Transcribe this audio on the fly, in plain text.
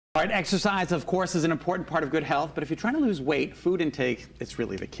All right, exercise, of course, is an important part of good health, but if you're trying to lose weight, food intake, it's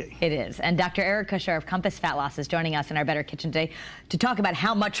really the key. It is. And Dr. Eric Kusher of Compass Fat Loss is joining us in our Better Kitchen today to talk about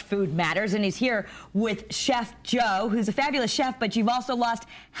how much food matters. And he's here with Chef Joe, who's a fabulous chef, but you've also lost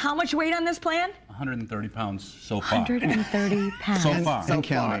how much weight on this plan? 130 pounds so far. 130 pounds. So far. So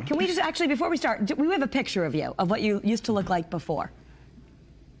far. Can we just actually, before we start, we have a picture of you, of what you used to look like before.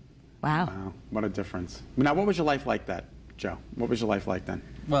 Wow. Wow, what a difference. Now, what was your life like that, Joe? What was your life like then?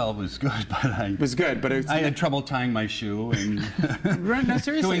 Well, it was good, but It was good, but I had trouble tying my shoe and no,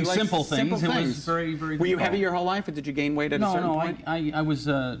 seriously, doing like simple things. It was very, very Were you difficult. heavy your whole life, or did you gain weight at a certain point? I was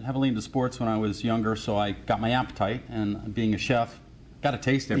heavily into sports when I was younger, so I got my appetite, and being a chef, got to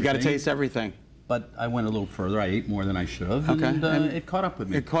taste everything. You got to taste everything. But I went a little further. I ate more than I should have, Okay. and it caught up with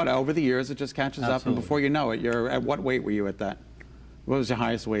me. It caught over the years. It just catches up, and before you know it, you're at what weight were you at that? What was your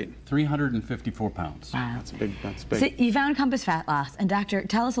highest weight? 354 pounds. Wow. That's big. That's big. So you found Compass Fat Loss. And Doctor,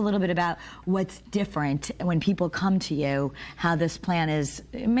 tell us a little bit about what's different when people come to you, how this plan is,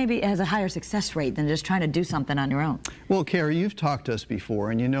 maybe it has a higher success rate than just trying to do something on your own. Well, Carrie, you've talked to us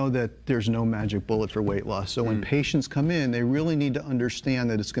before, and you know that there's no magic bullet for weight loss. So when patients come in, they really need to understand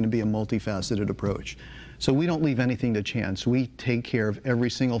that it's going to be a multifaceted approach. So we don't leave anything to chance. We take care of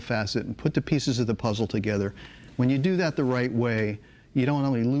every single facet and put the pieces of the puzzle together. When you do that the right way, you don't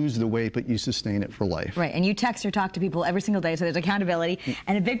only lose the weight, but you sustain it for life. Right, and you text or talk to people every single day, so there's accountability,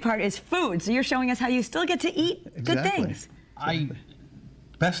 and a big part is food. So you're showing us how you still get to eat good things.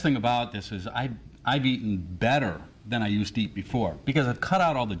 Best thing about this is I've eaten better than I used to eat before, because I've cut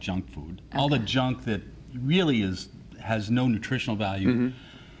out all the junk food, all the junk that really has no nutritional value,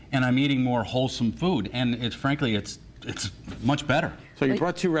 and I'm eating more wholesome food, and frankly it's much better. So you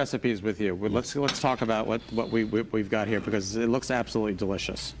brought two recipes with you. Well, let's talk about what we've got here, because it looks absolutely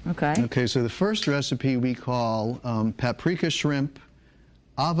delicious. Okay. Okay, so the first recipe we call paprika shrimp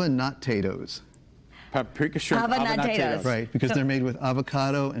avanatatos. Paprika shrimp Avanatatos. Right, because they're made with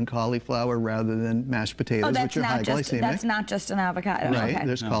avocado and cauliflower rather than mashed potatoes, which are high glycemic. That's not just an avocado. Right, Okay.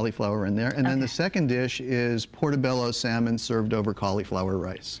 there's cauliflower in there. And then the second dish is portobello salmon served over cauliflower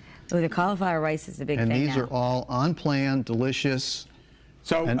rice. Oh, the cauliflower rice is a big thing And these now. are all on plan, delicious.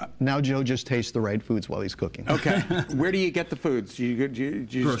 So And now Joe just tastes the right foods while he's cooking. okay, where do you get the foods?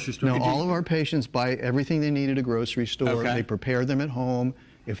 Grocery store. No, all of our patients buy everything they need at a grocery store. Okay. They prepare them at home.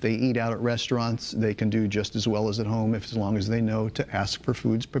 If they eat out at restaurants, they can do just as well as at home, as long as they know to ask for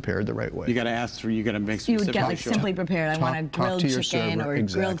foods prepared the right way. You got to ask for. You got to make You specific. would get like simply prepared. I want a grilled chicken or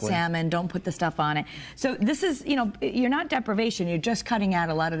grilled salmon. Don't put the stuff on it. So this is, you know, you're not deprivation. You're just cutting out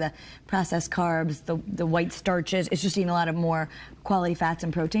a lot of the processed carbs, the white starches. It's just eating a lot of more quality fats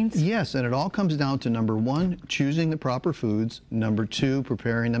and proteins. Yes, and it all comes down to number one, choosing the proper foods. Number two,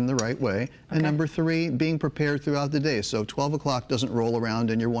 preparing them the right way. And number three, being prepared throughout the day. So 12 o'clock doesn't roll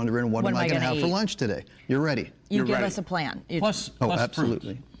around and you're wondering, what am I going to have for lunch today? You're ready. You give us a plan. Plus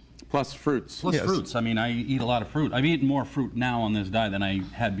absolutely. Plus fruits. Plus fruits. I mean, I eat a lot of fruit. I've eaten more fruit now on this diet than I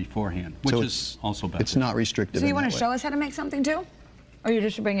had beforehand, which is also better. It's not restrictive. So you want to show us how to make something too? Or you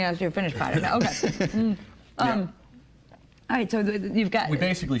just bring it as your finished product? No, okay. All right, so you've got... We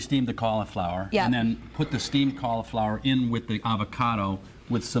basically steamed the cauliflower and then put the steamed cauliflower in with the avocado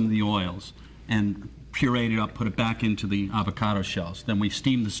with some of the oils and pureed it up, put it back into the avocado shells. Then we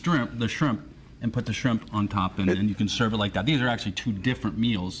steamed the shrimp and put the shrimp on top, and you can serve it like that. These are actually two different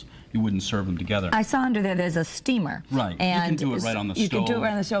meals. You wouldn't serve them together. I saw under there's a steamer. Right, and you can do it right on the stove. You can do it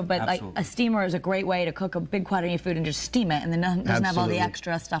right on the stove, but Absolutely. like a steamer is a great way to cook a big quantity of food and just steam it, and then doesn't have all the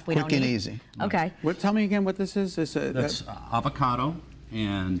extra stuff we don't need. Quick and easy. Okay. Tell me again what this is. That's avocado,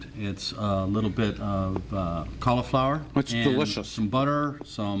 and it's a little bit of cauliflower. It's and delicious. Some butter,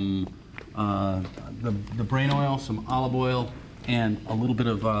 some the brain oil, some olive oil, and a little bit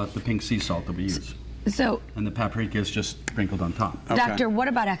of the pink sea salt that we use. So, and the paprika is just sprinkled on top. Okay. Doctor, what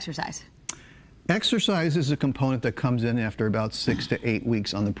about exercise? Exercise is a component that comes in after about 6 to 8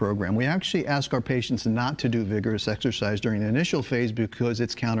 weeks on the program. We actually ask our patients not to do vigorous exercise during the initial phase because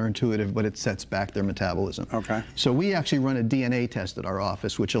it's counterintuitive, but it sets back their metabolism. Okay. So we actually run a DNA test at our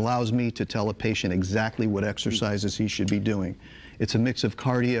office, which allows me to tell a patient exactly what exercises he should be doing. It's a mix of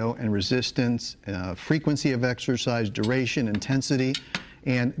cardio and resistance, frequency of exercise, duration, intensity.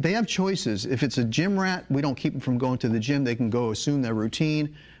 And they have choices. If it's a gym rat, we don't keep them from going to the gym. They can go assume their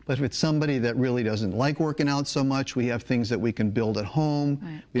routine. But if it's somebody that really doesn't like working out so much, we have things that we can build at home.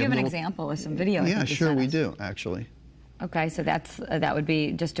 Right. You have an example with some video. Yeah, sure, we do, actually. Okay, so that would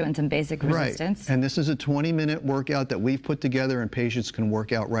be just doing some basic resistance. Right, and this is a 20-minute workout that we've put together, and patients can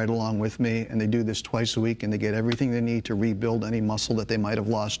work out right along with me, and they do this twice a week, and they get everything they need to rebuild any muscle that they might have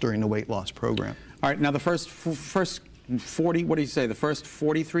lost during the weight loss program. All right, now the first 40, what do you say, the first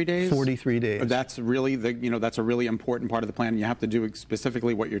 43 days? 43 days. That's really that's a really important part of the plan. You have to do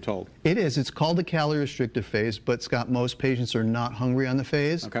specifically what you're told. It is. It's called the calorie restrictive phase, but Scott, most patients are not hungry on the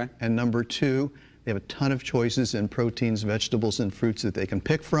phase. Okay. And number two, they have a ton of choices in proteins, vegetables, and fruits that they can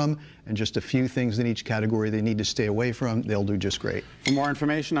pick from, and just a few things in each category they need to stay away from. They'll do just great. For more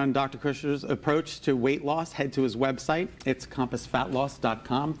information on Dr. Kusher's approach to weight loss, head to his website. It's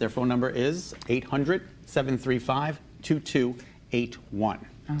compassfatloss.com. Their phone number is 800-735-2281.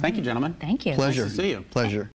 Thank you, gentlemen. Thank you. Pleasure. Nice to see you. Pleasure.